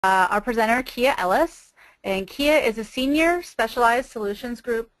Our presenter, Kia Ellis, and Kia is a Senior Specialized Solutions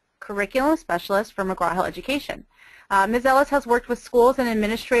Group Curriculum Specialist for McGraw Hill Education. Ms. Ellis has worked with schools and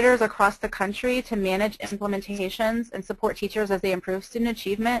administrators across the country to manage implementations and support teachers as they improve student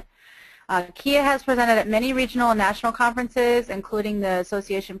achievement. Kia has presented at many regional and national conferences, including the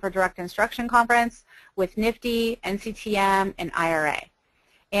Association for Direct Instruction Conference with NIFTY, NCTM, and IRA.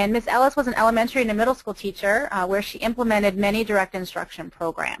 And Ms. Ellis was an elementary and a middle school teacher where she implemented many direct instruction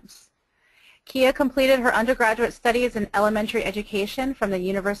programs. Kia completed her undergraduate studies in elementary education from the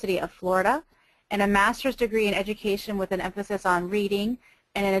University of Florida and a master's degree in education with an emphasis on reading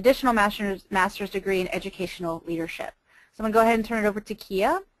and an additional master's degree in educational leadership. So I'm going to go ahead and turn it over to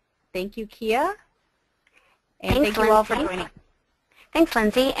Kia. Thank you, Kia. And thank you all for joining. Thanks,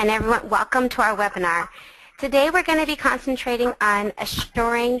 Lindsay, and everyone, welcome to our webinar. Today we're going to be concentrating on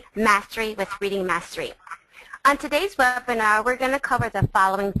assuring mastery with reading mastery. On today's webinar, we're going to cover the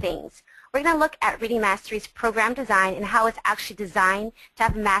following things. We're going to look at reading mastery's program design and how it's actually designed to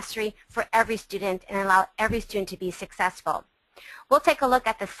have mastery for every student and allow every student to be successful. We'll take a look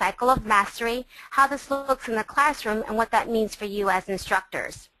at the cycle of mastery, how this looks in the classroom, and what that means for you as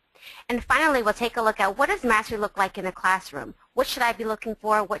instructors. And finally, we'll take a look at what does mastery look like in the classroom. What should I be looking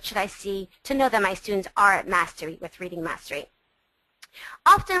for? What should I see to know that my students are at mastery with reading mastery?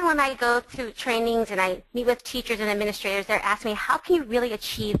 Often when I go through trainings and I meet with teachers and administrators, they're asking me, how can you really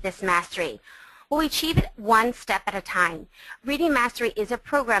achieve this mastery? Well, we achieve it one step at a time. Reading Mastery is a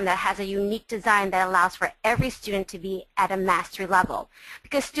program that has a unique design that allows for every student to be at a mastery level,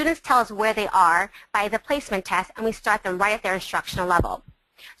 because students tell us where they are by the placement test, and we start them right at their instructional level.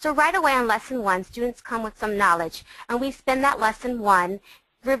 So right away on Lesson 1, students come with some knowledge, and we spend that Lesson 1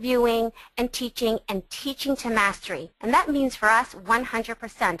 reviewing and teaching to mastery. And that means for us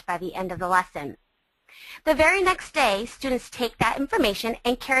 100% by the end of the lesson. The very next day, students take that information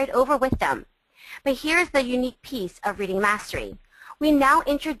and carry it over with them. But here's the unique piece of reading mastery. We now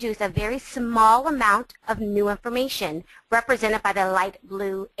introduce a very small amount of new information represented by the light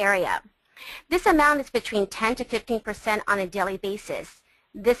blue area. This amount is between 10 to 15% on a daily basis.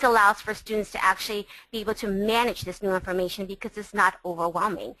 This allows for students to actually be able to manage this new information because it's not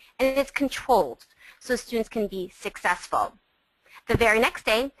overwhelming and it's controlled so students can be successful. The very next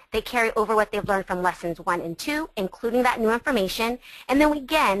day, they carry over what they've learned from Lessons 1 and 2, including that new information, and then we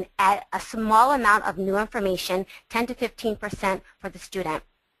again add a small amount of new information, 10 to 15% for the student.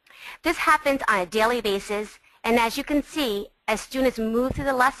 This happens on a daily basis, and as you can see, as students move through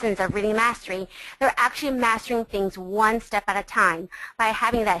the lessons of reading mastery, they're actually mastering things one step at a time by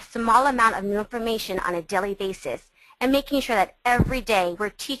having that small amount of new information on a daily basis and making sure that every day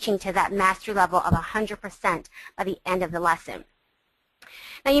we're teaching to that mastery level of 100% by the end of the lesson.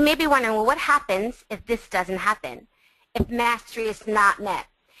 Now you may be wondering, well, what happens if this doesn't happen, if mastery is not met?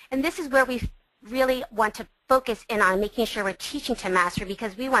 And this is where we really want to focus in on making sure we're teaching to mastery,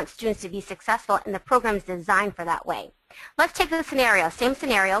 because we want students to be successful and the program is designed for that way. Let's take the scenario. Same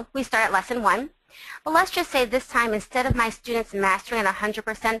scenario. We start at Lesson 1. But let's just say this time, instead of my students mastering at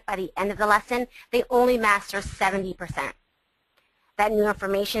 100% by the end of the lesson, they only master 70%. That new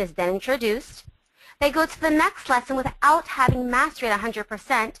information is then introduced. They go to the next lesson without having mastered at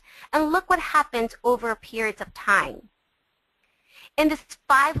 100%, and look what happens over periods of time. In this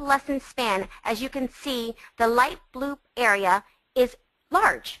 5-lesson span, as you can see, the light blue area is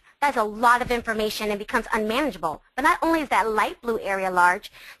large. That's a lot of information and becomes unmanageable. But not only is that light blue area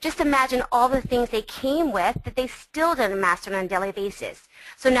large, just imagine all the things they came with that they still didn't master on a daily basis.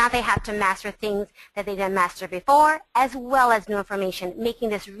 So now they have to master things that they didn't master before, as well as new information, making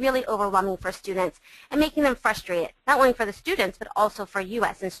this really overwhelming for students and making them frustrated, not only for the students, but also for you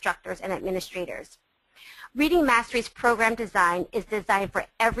as instructors and administrators. Reading Mastery's program design is designed for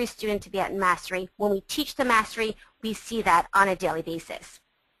every student to be at mastery. When we teach the mastery, we see that on a daily basis.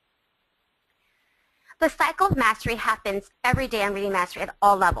 The cycle of mastery happens every day on Reading Mastery at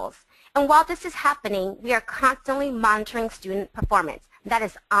all levels. And while this is happening, we are constantly monitoring student performance. That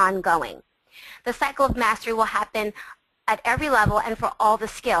is ongoing. The cycle of mastery will happen at every level and for all the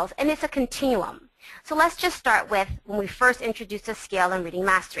skills, and it's a continuum. So let's just start with when we first introduce a skill in Reading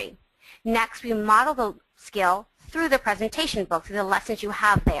Mastery. Next, we model the skill through the presentation book, through the lessons you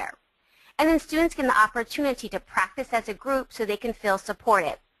have there. And then students get an opportunity to practice as a group so they can feel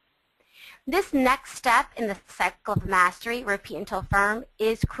supported. This next step in the cycle of mastery, repeat until firm,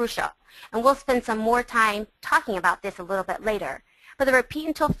 is crucial. And we'll spend some more time talking about this a little bit later. But the repeat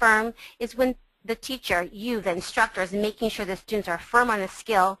until firm is when the teacher, you, the instructor, is making sure the students are firm on a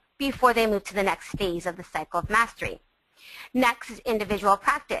skill before they move to the next phase of the cycle of mastery. Next is individual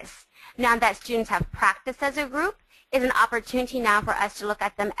practice. Now that students have practiced as a group, is an opportunity now for us to look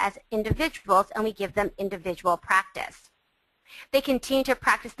at them as individuals, and we give them individual practice. They continue to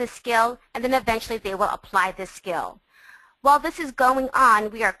practice this skill, and then eventually they will apply this skill. While this is going on,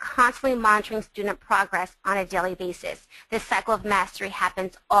 we are constantly monitoring student progress on a daily basis. This cycle of mastery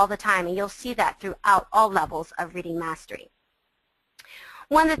happens all the time, and you'll see that throughout all levels of reading mastery.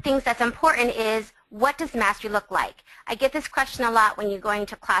 One of the things that's important is, what does mastery look like? I get this question a lot when you're going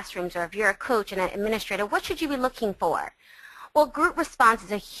to classrooms, or if you're a coach and an administrator, what should you be looking for? Well, group response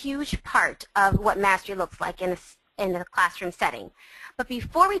is a huge part of what mastery looks like in the classroom setting. But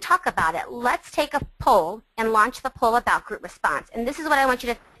before we talk about it, let's take a poll and launch the poll about group response. And this is what I want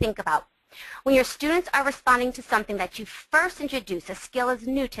you to think about. When your students are responding to something that you first introduced, a skill is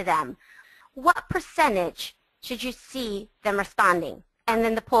new to them, what percentage should you see them responding? And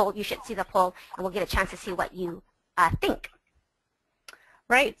then the poll, you should see the poll, and we'll get a chance to see what you think.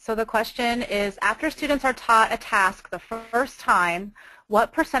 Right, so the question is, after students are taught a task the first time,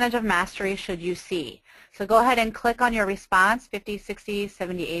 what percentage of mastery should you see? So go ahead and click on your response, 50, 60,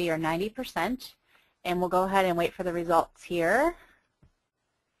 70, 80, or 90%, and we'll go ahead and wait for the results here.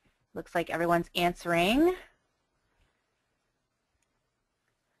 Looks like everyone's answering.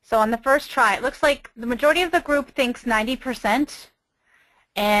 So on the first try, it looks like the majority of the group thinks 90%,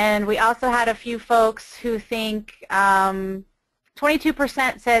 and we also had a few folks who think 22%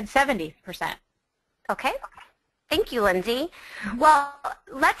 said 70%. Okay. Thank you, Lindsay. Well,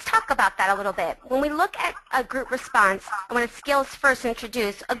 let's talk about that a little bit. When we look at a group response, when a skill is first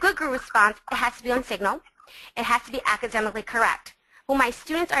introduced, a good group response, it has to be on signal. It has to be academically correct. When my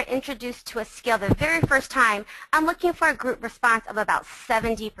students are introduced to a skill the very first time, I'm looking for a group response of about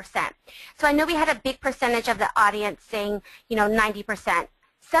 70%. So I know we had a big percentage of the audience saying, 90%.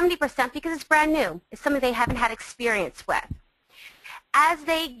 70% because it's brand new. It's something they haven't had experience with. As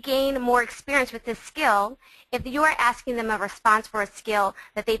they gain more experience with this skill, if you are asking them a response for a skill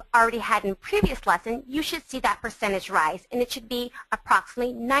that they've already had in previous lesson, you should see that percentage rise, and it should be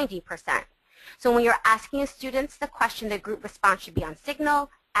approximately 90%. So when you're asking your students the question, the group response should be on signal,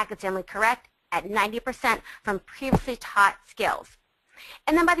 academically correct, at 90% from previously taught skills.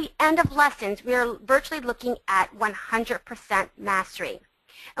 And then by the end of lessons, we are virtually looking at 100% mastery.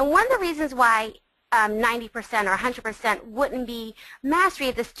 And one of the reasons why 90% or 100% wouldn't be mastery,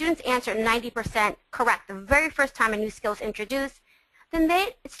 if the students answer 90% correct the very first time a new skill is introduced, then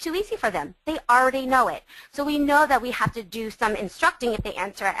it's too easy for them. They already know it. So we know that we have to do some instructing if they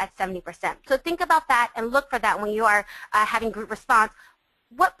answer at 70%. So think about that and look for that when you are having group response.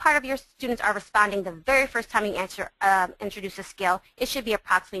 What part of your students are responding the very first time you introduce a skill? It should be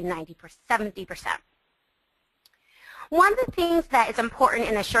approximately 70%. One of the things that is important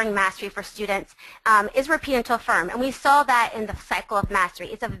in assuring mastery for students is repeat until firm. And we saw that in the cycle of mastery.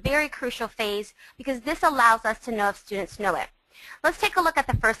 It's a very crucial phase because this allows us to know if students know it. Let's take a look at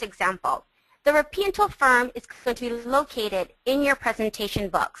the first example. The repeat until firm is going to be located in your presentation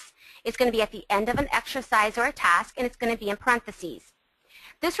books. It's going to be at the end of an exercise or a task, and it's going to be in parentheses.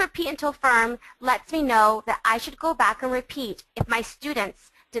 This repeat until firm lets me know that I should go back and repeat if my students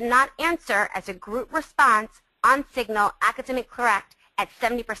did not answer as a group response on signal, academic correct, at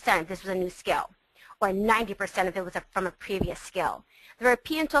 70% if this was a new skill, or 90% if it was from a previous skill. The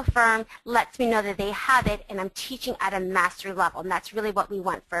repeat until firm lets me know that they have it and I'm teaching at a mastery level, and that's really what we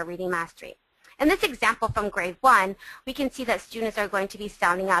want for a reading mastery. In this example from grade 1, we can see that students are going to be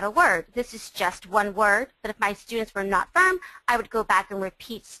sounding out a word. This is just one word, but if my students were not firm, I would go back and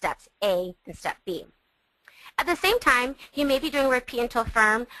repeat steps A and step B. At the same time, you may be doing repeat until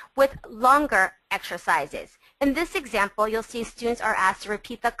firm with longer exercises. In this example, you'll see students are asked to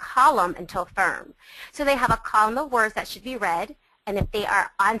repeat the column until firm. So they have a column of words that should be read, and if they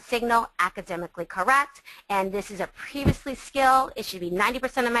are on signal, academically correct, and this is a previously skill, it should be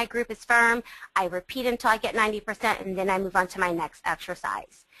 90% of my group is firm. I repeat until I get 90%, and then I move on to my next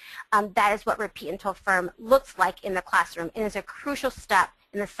exercise. That is what repeat until firm looks like in the classroom, and is a crucial step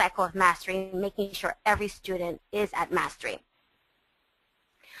in the cycle of mastery, making sure every student is at mastery.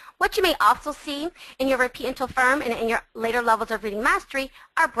 What you may also see in your repeat until firm and in your later levels of reading mastery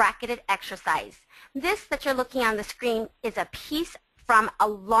are bracketed exercise. This that you're looking on the screen is a piece from a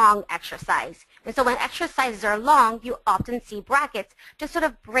long exercise. And so when exercises are long, you often see brackets to sort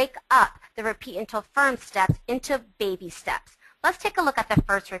of break up the repeat until firm steps into baby steps. Let's take a look at the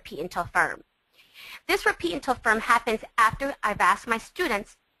first repeat until firm. This repeat until firm happens after I've asked my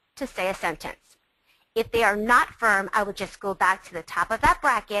students to say a sentence. If they are not firm, I would just go back to the top of that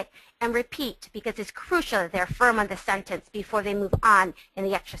bracket and repeat, because it's crucial that they're firm on the sentence before they move on in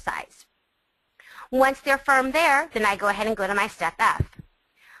the exercise. Once they're firm there, then I go ahead and go to my step F.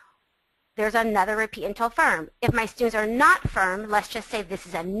 there's another repeat until firm. If my students are not firm, let's just say this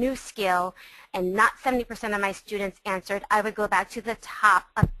is a new skill and not 70% of my students answered, I would go back to the top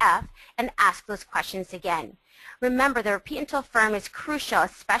of F and ask those questions again. Remember, the repeat until firm is crucial,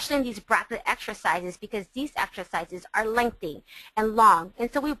 especially in these bracket exercises, because these exercises are lengthy and long.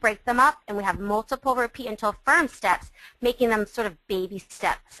 And so we break them up and we have multiple repeat until firm steps, making them sort of baby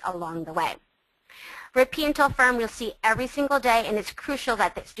steps along the way. Repeat until firm you'll see every single day, and it's crucial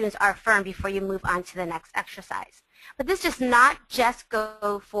that the students are firm before you move on to the next exercise. But this does not just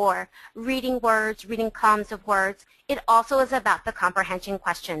go for reading words, reading columns of words. It also is about the comprehension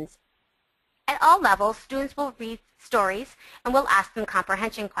questions. At all levels, students will read stories and we'll ask them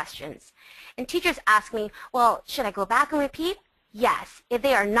comprehension questions. And teachers ask me, well, should I go back and repeat? Yes. If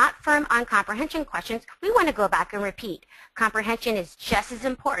they are not firm on comprehension questions, we want to go back and repeat. Comprehension is just as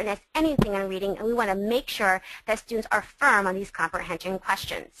important as anything in reading, and we want to make sure that students are firm on these comprehension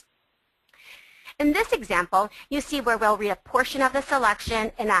questions. In this example, you see where we'll read a portion of the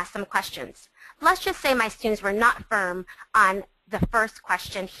selection and ask some questions. Let's just say my students were not firm on the first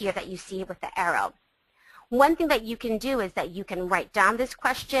question here that you see with the arrow. One thing that you can do is that you can write down this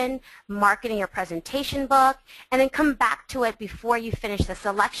question, mark it in your presentation book, and then come back to it before you finish the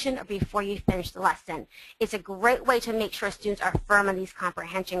selection or before you finish the lesson. It's a great way to make sure students are firm on these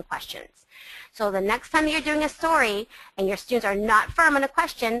comprehension questions. So the next time you're doing a story and your students are not firm on a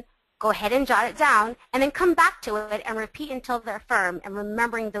question, go ahead and jot it down and then come back to it and repeat until they're firm, and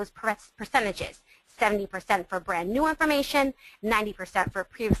remembering those percentages. 70% for brand new information, 90% for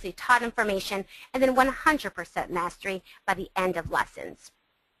previously taught information, and then 100% mastery by the end of lessons.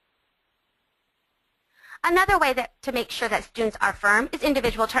 Another way to make sure that students are firm is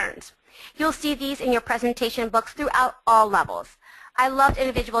individual turns. You'll see these in your presentation books throughout all levels. I loved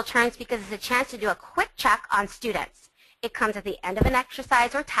individual turns because it's a chance to do a quick check on students. It comes at the end of an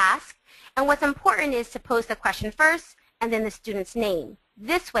exercise or task, and what's important is to pose the question first and then the student's name.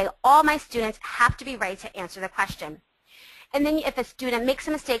 This way, all my students have to be ready to answer the question. And then if a student makes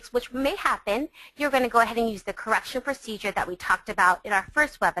some mistakes, which may happen, you're going to go ahead and use the correction procedure that we talked about in our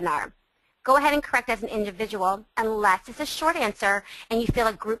first webinar. Go ahead and correct as an individual unless it's a short answer and you feel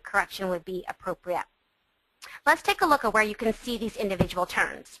a group correction would be appropriate. Let's take a look at where you can see these individual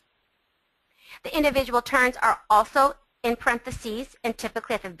turns. The individual turns are also in parentheses and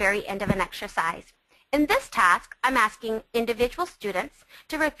typically at the very end of an exercise. In this task, I'm asking individual students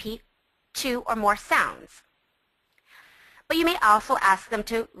to repeat 2 or more sounds. But you may also ask them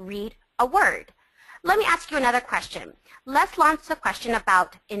to read a word. Let me ask you another question. Let's launch the question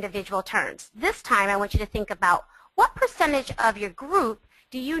about individual turns. This time I want you to think about what percentage of your group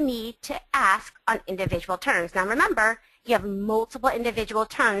do you need to ask on individual turns. Now remember, you have multiple individual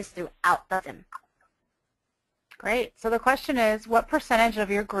turns throughout the lesson. Great. So the question is, what percentage of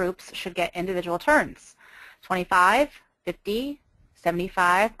your groups should get individual turns? 25, 50,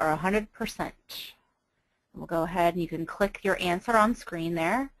 75, or 100%? We'll go ahead and you can click your answer on screen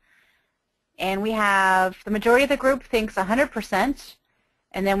there. And we have the majority of the group thinks 100%,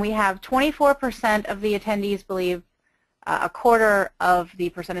 and then we have 24% of the attendees believe a quarter of the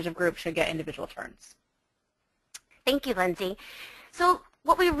percentage of groups should get individual turns. Thank you, Lindsay. So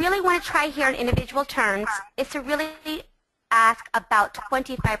what we really want to try here in individual turns is to really ask about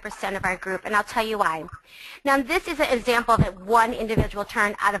 25% of our group, and I'll tell you why. Now this is an example of one individual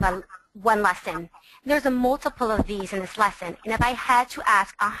turn out of one lesson. There's a multiple of these in this lesson, and if I had to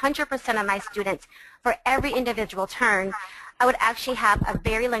ask 100% of my students for every individual turn, I would actually have a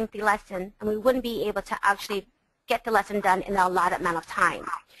very lengthy lesson, and we wouldn't be able to actually get the lesson done in the allotted amount of time.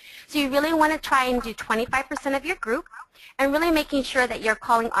 So you really want to try and do 25% of your group, and really making sure that you're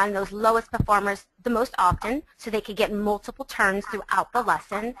calling on those lowest performers the most often so they could get multiple turns throughout the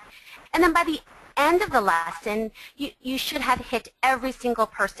lesson. And then by the end of the lesson, you should have hit every single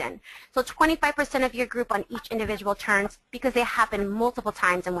person. So 25% of your group on each individual turns because they happen multiple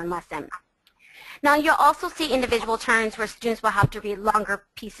times in one lesson. Now you'll also see individual turns where students will have to read longer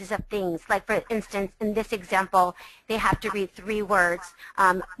pieces of things. Like for instance, in this example, they have to read 3 words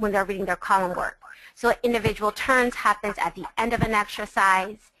when they're reading their column work. So individual turns happens at the end of an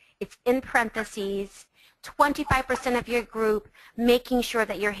exercise. It's in parentheses. 25% of your group, making sure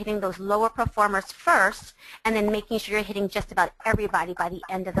that you're hitting those lower performers first, and then making sure you're hitting just about everybody by the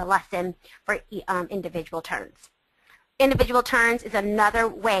end of the lesson for individual turns. Individual turns is another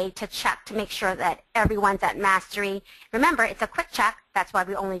way to check to make sure that everyone's at mastery. Remember, it's a quick check. That's why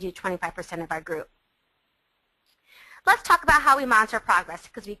we only do 25% of our group. Let's talk about how we monitor progress,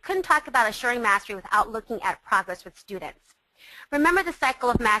 because we couldn't talk about assuring mastery without looking at progress with students. Remember the cycle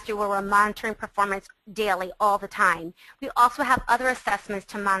of mastery where we're monitoring performance daily all the time. We also have other assessments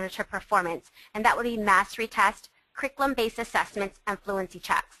to monitor performance, and that would be mastery tests, curriculum-based assessments, and fluency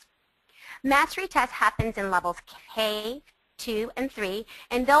checks. Mastery test happens in levels K, 2, and 3,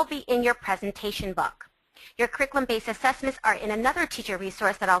 and they'll be in your presentation book. Your curriculum-based assessments are in another teacher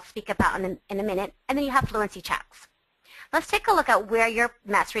resource that I'll speak about in a minute, and then you have fluency checks. Let's take a look at where your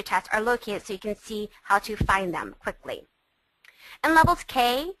mastery tests are located so you can see how to find them quickly. In levels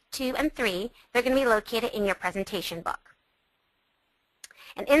K, 2, and 3, they're going to be located in your presentation book.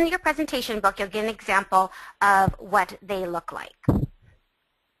 And in your presentation book, you'll get an example of what they look like.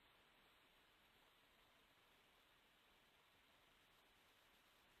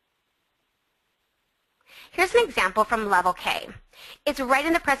 Here's an example from level K. It's right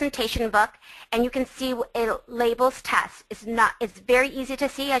in the presentation book, and you can see it labels tests. It's very easy to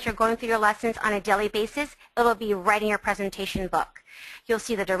see as you're going through your lessons on a daily basis. It'll be right in your presentation book. You'll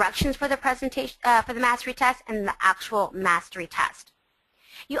see the directions for the presentation, for the mastery test and the actual mastery test.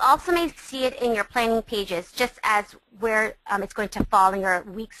 You also may see it in your planning pages, just as where it's going to fall in your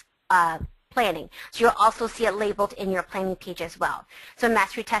week's planning. So you'll also see it labeled in your planning page as well. So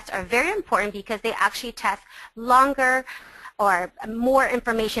mastery tests are very important because they actually test longer or more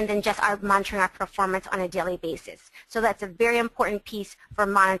information than just monitoring our performance on a daily basis. So that's a very important piece for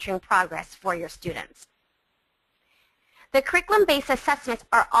monitoring progress for your students. The curriculum-based assessments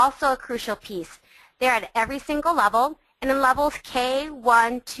are also a crucial piece. They're at every single level, and in levels K,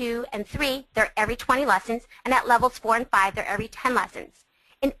 1, 2, and 3, they're every 20 lessons, and at levels 4 and 5, they're every 10 lessons.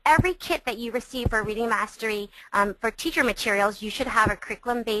 In every kit that you receive for Reading Mastery for teacher materials, you should have a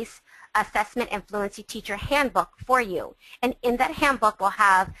curriculum-based assessment and fluency teacher handbook for you. And in that handbook, we'll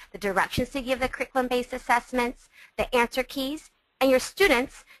have the directions to give the curriculum-based assessments, the answer keys, and your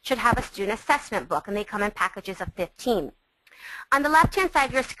students should have a student assessment book, and they come in packages of 15. On the left-hand side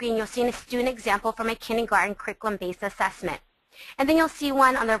of your screen, you'll see a student example from a kindergarten curriculum-based assessment. And then you'll see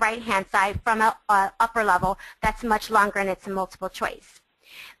one on the right-hand side from an upper level that's much longer, and it's a multiple choice.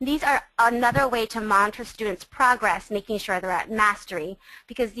 These are another way to monitor students' progress, making sure they're at mastery,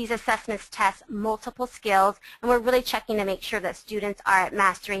 because these assessments test multiple skills, and we're really checking to make sure that students are at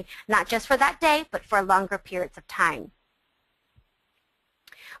mastery, not just for that day, but for longer periods of time.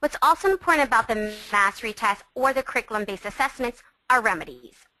 What's also important about the mastery test or the curriculum-based assessments are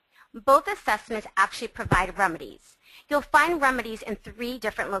remedies. Both assessments actually provide remedies. You'll find remedies in 3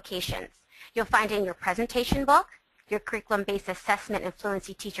 different locations. You'll find it in your presentation book, your curriculum-based assessment and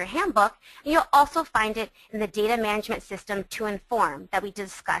fluency teacher handbook, and you'll also find it in the data management system to inform that we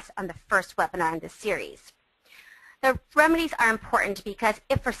discussed on the first webinar in this series. The remedies are important because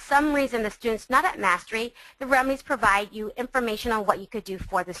if for some reason the student's not at mastery, the remedies provide you information on what you could do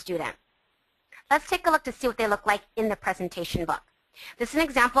for the student. Let's take a look to see what they look like in the presentation book. This is an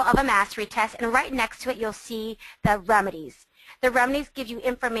example of a mastery test, and right next to it you'll see the remedies. The remedies give you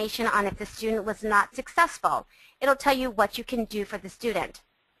information on if the student was not successful. It'll tell you what you can do for the student.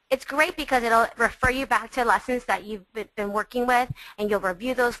 It's great because it'll refer you back to lessons that you've been working with, and you'll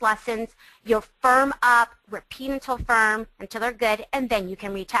review those lessons. You'll firm up, repeat until they're good, and then you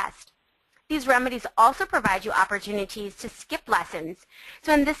can retest. These remedies also provide you opportunities to skip lessons.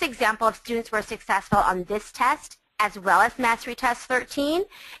 So in this example, if students were successful on this test, as well as Mastery Test 13,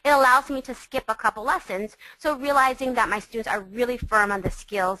 it allows me to skip a couple lessons, so realizing that my students are really firm on the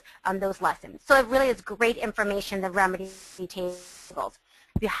skills on those lessons. So it really is great information, the remedy tables.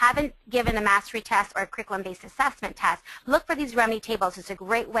 If you haven't given a mastery test or a curriculum-based assessment test, look for these remedy tables. It's a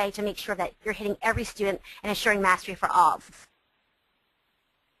great way to make sure that you're hitting every student and ensuring mastery for all.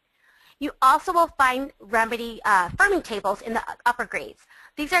 You also will find remedy firming tables in the upper grades.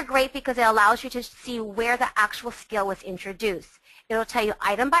 These are great because it allows you to see where the actual skill was introduced. It will tell you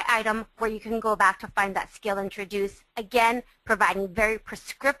item by item where you can go back to find that skill introduced, again, providing very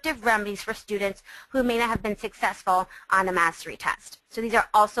prescriptive remedies for students who may not have been successful on a mastery test. So these are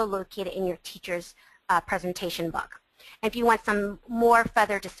also located in your teacher's presentation book. And if you want some more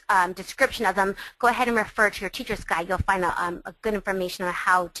further description of them, go ahead and refer to your teacher's guide. You'll find a good information on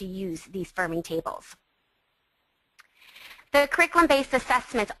how to use these firming tables. The curriculum-based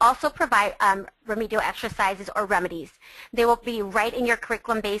assessments also provide remedial exercises or remedies. They will be right in your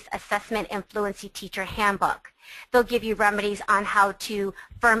curriculum-based assessment and fluency teacher handbook. They'll give you remedies on how to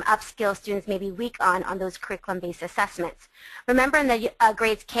firm up skills students may be weak on those curriculum-based assessments. Remember in the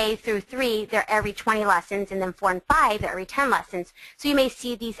grades K through 3, they're every 20 lessons, and then 4 and 5, they're every 10 lessons. So you may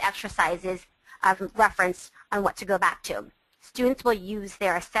see these exercises referenced on what to go back to. Students will use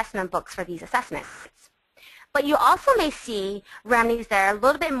their assessment books for these assessments. But you also may see remedies that are a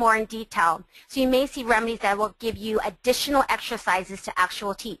little bit more in detail. So you may see remedies that will give you additional exercises to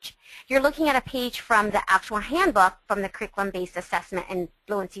actual teach. You're looking at a page from the actual handbook from the Curriculum-Based Assessment and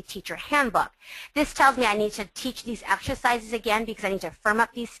Fluency Teacher Handbook. This tells me I need to teach these exercises again because I need to firm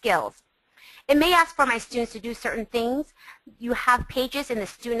up these skills. It may ask for my students to do certain things. You have pages in the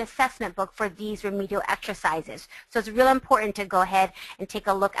student assessment book for these remedial exercises. So it's really important to go ahead and take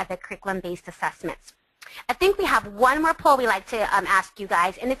a look at the curriculum-based assessments. I think we have one more poll we'd like to ask you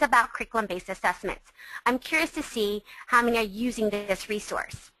guys, and it's about curriculum-based assessments. I'm curious to see how many are using this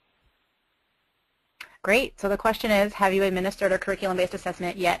resource. Great. So the question is, have you administered a curriculum-based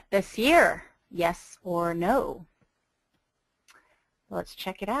assessment yet this year? Yes or no? Let's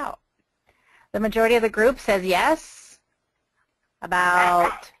check it out. The majority of the group says yes,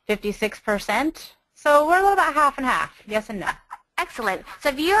 about 56%. So we're a little about half and half, yes and no. Excellent. So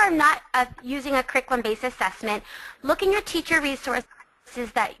if you are not using a curriculum-based assessment, look in your teacher resources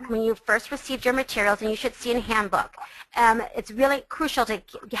that when you first received your materials, and you should see in handbook. It's really crucial to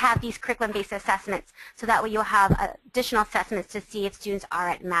have these curriculum-based assessments so that way you'll have additional assessments to see if students are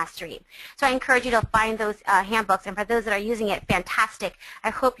at mastery. So I encourage you to find those handbooks, and for those that are using it, fantastic.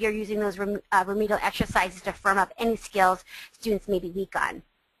 I hope you're using those remedial exercises to firm up any skills students may be weak on.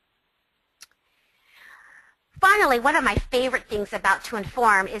 Finally, one of my favorite things about To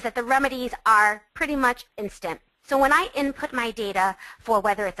Inform is that the remedies are pretty much instant. So when I input my data for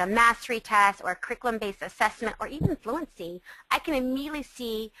whether it's a mastery test or a curriculum-based assessment or even fluency, I can immediately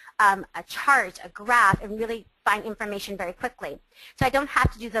see a chart, a graph, and really find information very quickly. So I don't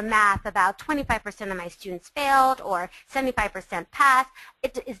have to do the math about 25% of my students failed or 75% passed.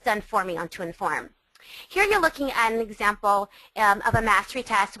 It is done for me on To Inform. Here you're looking at an example of a mastery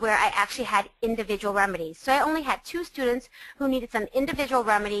test where I actually had individual remedies. So I only had 2 students who needed some individual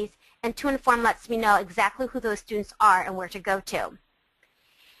remedies, and To Inform lets me know exactly who those students are and where to go to.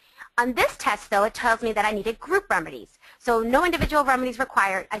 On this test, though, it tells me that I needed group remedies. So no individual remedies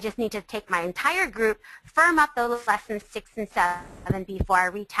required. I just need to take my entire group, firm up those lessons 6 and 7 before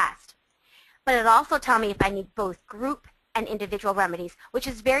I retest. But it also tells me if I need both group and individual remedies, which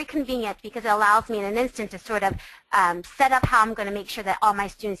is very convenient because it allows me in an instant to sort of set up how I'm going to make sure that all my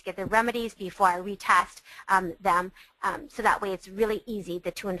students get their remedies before I retest them. So that way it's really easy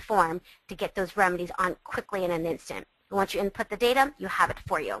To Inform to get those remedies on quickly in an instant. And once you input the data, you have it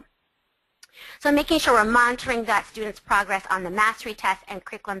for you. So making sure we're monitoring that student's progress on the mastery test and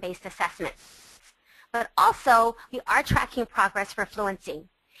curriculum-based assessments. But also, we are tracking progress for fluency.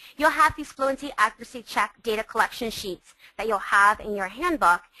 You'll have these fluency accuracy check data collection sheets that you'll have in your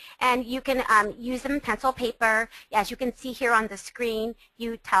handbook, and you can use them in pencil paper. As you can see here on the screen,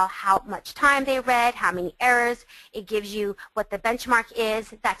 you tell how much time they read, how many errors. It gives you what the benchmark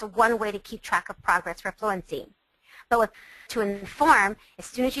is. That's one way to keep track of progress for fluency. But with To Inform, as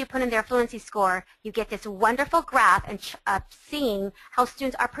soon as you put in their fluency score, you get this wonderful graph and seeing how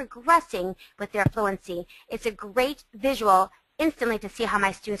students are progressing with their fluency. It's a great visual instantly to see how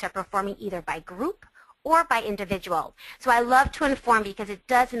my students are performing either by group or by individual. So I love To Inform because it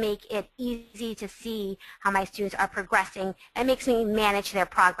does make it easy to see how my students are progressing and makes me manage their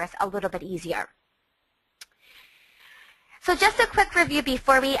progress a little bit easier. So just a quick review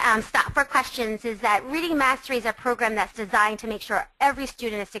before we stop for questions is that Reading Mastery is a program that's designed to make sure every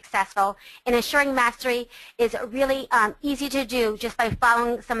student is successful, and ensuring mastery is really easy to do just by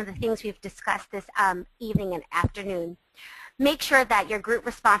following some of the things we've discussed this evening and afternoon. Make sure that your group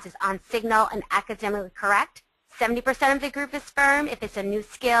response is on signal and academically correct. 70% of the group is firm if it's a new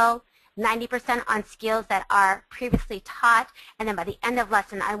skill, 90% on skills that are previously taught, and then by the end of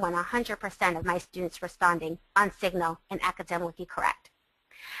lesson, I want 100% of my students responding on signal and academically correct.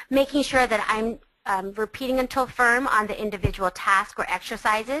 Making sure that I'm repeating until firm on the individual task or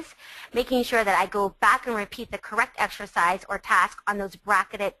exercises, making sure that I go back and repeat the correct exercise or task on those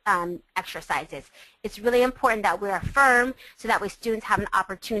bracketed exercises. It's really important that we are firm so that way students have an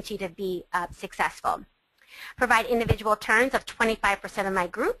opportunity to be successful. Provide individual turns of 25% of my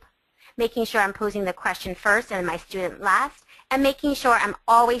group, making sure I'm posing the question first and my student last, and making sure I'm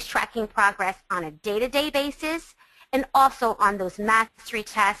always tracking progress on a day-to-day basis and also on those mastery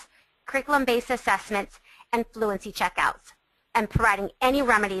tests, curriculum-based assessments, and fluency checkouts, and providing any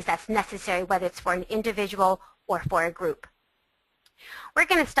remedies that's necessary, whether it's for an individual or for a group. We're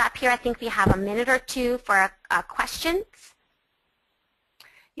going to stop here. I think we have a minute or two for questions.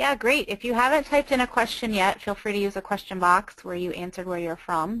 Yeah, great. If you haven't typed in a question yet, feel free to use a question box where you answered where you're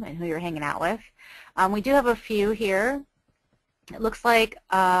from and who you're hanging out with. We do have a few here. It looks like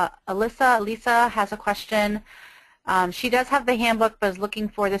Lisa has a question. She does have the handbook, but is looking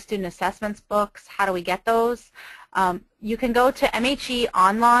for the student assessments books. How do we get those? You can go to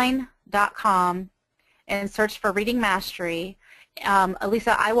mheonline.com and search for Reading Mastery.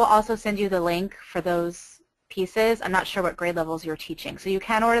 Elisa, I will also send you the link for those pieces. I'm not sure what grade levels you're teaching. So you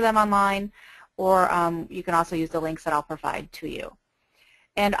can order them online, or you can also use the links that I'll provide to you.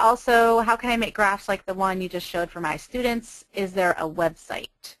 And also, how can I make graphs like the one you just showed for my students? Is there a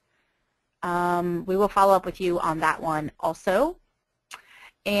website? We will follow up with you on that one also.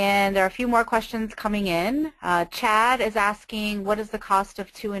 And there are a few more questions coming in. Chad is asking, what is the cost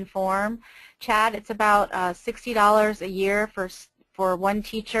of 2Inform? Chad, it's about $60 a year for one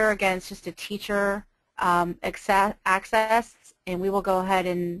teacher. Again, it's just a teacher access, and we will go ahead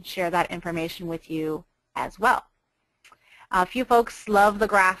and share that information with you as well. A few folks love the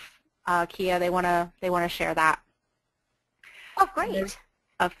graph, Kia. They want to share that. Oh, great.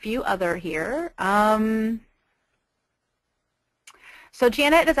 A few other here. So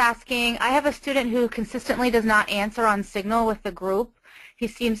Janet is asking, I have a student who consistently does not answer on Signal with the group. He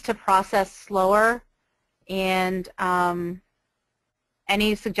seems to process slower, and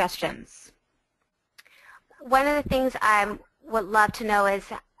any suggestions? One of the things I would love to know is,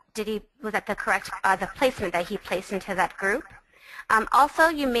 was that the correct the placement that he placed into that group? Also,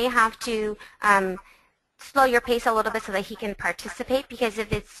 you may have to slow your pace a little bit so that he can participate, because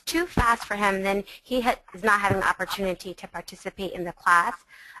if it's too fast for him, then he is not having the opportunity to participate in the class.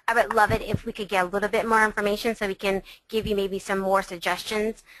 I would love it if we could get a little bit more information so we can give you maybe some more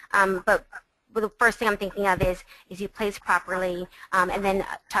suggestions. But the first thing I'm thinking of is you place properly, and then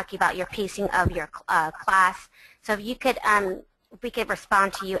talking about your pacing of your class. So if you could, we could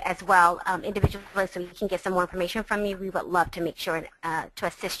respond to you as well individually so we can get some more information from you. We would love to make sure to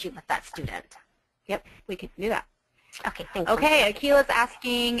assist you with that student. Yep, we can do that. Okay, thank you. Okay, Akila's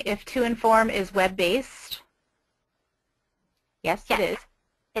asking if 2Inform is web-based. Yes, it is.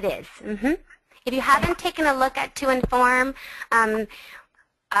 It is. If you haven't taken a look at 2Inform,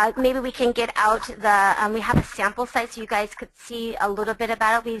 maybe we can get out the, we have a sample site so you guys could see a little bit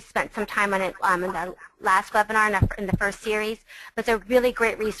about it. We spent some time on it in the last webinar in the first series, but it's a really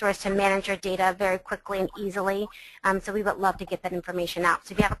great resource to manage your data very quickly and easily. So we would love to get that information out.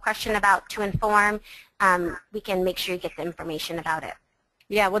 So if you have a question about 2Inform, we can make sure you get the information about it.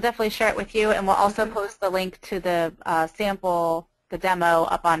 Yeah, we'll definitely share it with you, and we'll also post the link to the sample, the demo,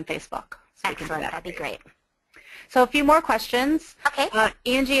 up on Facebook. So excellent, that'd be great. So a few more questions. Okay.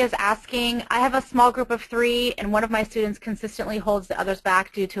 Angie is asking, I have a small group of 3, and one of my students consistently holds the others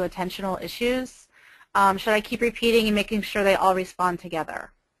back due to attentional issues. Should I keep repeating and making sure they all respond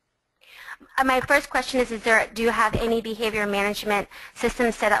together? My first question is do you have any behavior management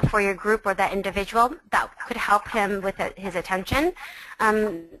system set up for your group or that individual that could help him with his attention?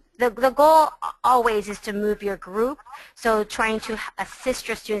 The goal always is to move your group, so trying to assist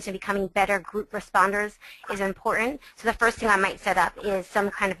your students in becoming better group responders is important. So the first thing I might set up is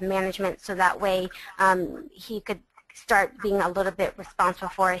some kind of management so that way he could start being a little bit responsible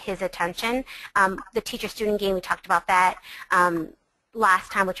for his attention. The teacher-student game, we talked about that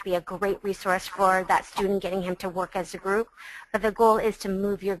last time, which would be a great resource for that student, getting him to work as a group. But the goal is to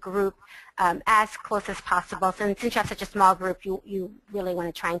move your group as close as possible. So since you have such a small group, you really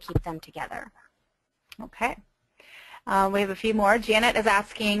want to try and keep them together. Okay. We have a few more. Janet is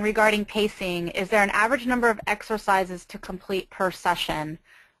asking regarding pacing, is there an average number of exercises to complete per session?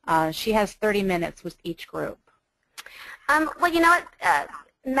 She has 30 minutes with each group. Well, you know what?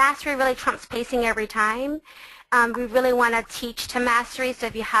 Mastery really trumps pacing every time. We really want to teach to mastery, so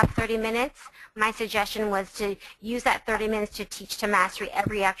if you have 30 minutes, my suggestion was to use that 30 minutes to teach to mastery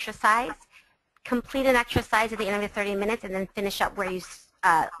every exercise, complete an exercise at the end of the 30 minutes, and then finish up where you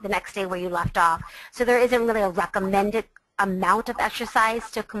the next day where you left off. So there isn't really a recommended amount of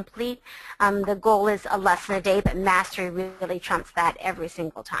exercise to complete. The goal is a lesson a day, but mastery really trumps that every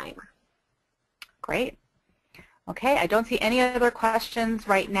single time. Great. Okay, I don't see any other questions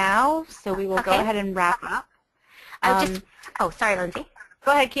right now, so we will go ahead and wrap up. Oh, sorry, Lindsay.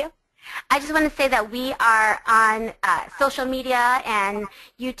 Go ahead, Kia. I just want to say that we are on social media and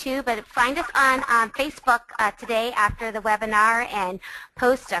YouTube, but find us on Facebook today after the webinar and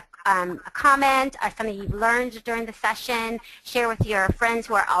post a comment or something you've learned during the session. Share with your friends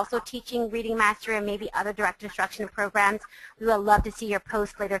who are also teaching Reading Mastery or maybe other direct instruction programs. We would love to see your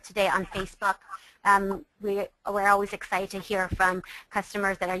post later today on Facebook. We're always excited to hear from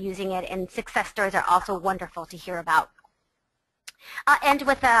customers that are using it, and success stories are also wonderful to hear about. I'll end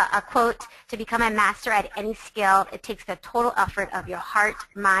with a quote: to become a master at any skill, it takes the total effort of your heart,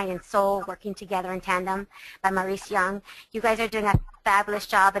 mind, and soul working together in tandem, by Maurice Young. You guys are doing a fabulous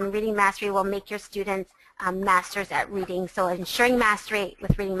job, and Reading Mastery will make your students masters at reading. So ensuring mastery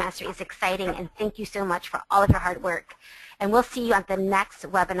with reading mastery is exciting, and thank you so much for all of your hard work. And we'll see you on the next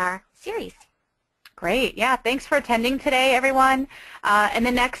webinar series. Great. Yeah, thanks for attending today, everyone. In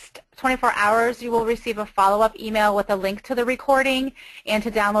the next 24 hours, you will receive a follow-up email with a link to the recording and to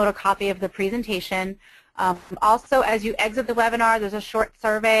download a copy of the presentation. Also, as you exit the webinar, there's a short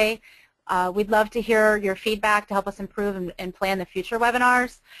survey. We'd love to hear your feedback to help us improve and plan the future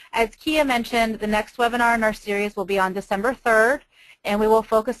webinars. As Kia mentioned, the next webinar in our series will be on December 3rd, and we will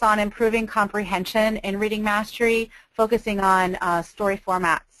focus on improving comprehension in reading mastery, focusing on story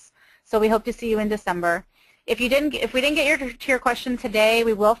formats. So we hope to see you in December. If we didn't get to your question today,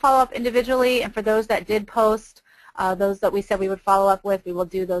 we will follow up individually, and for those that did post, those that we said we would follow up with, we will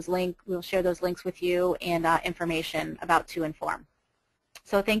do those we'll share those links with you and information about To Inform.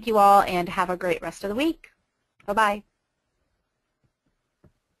 So thank you all, and have a great rest of the week. Bye-bye.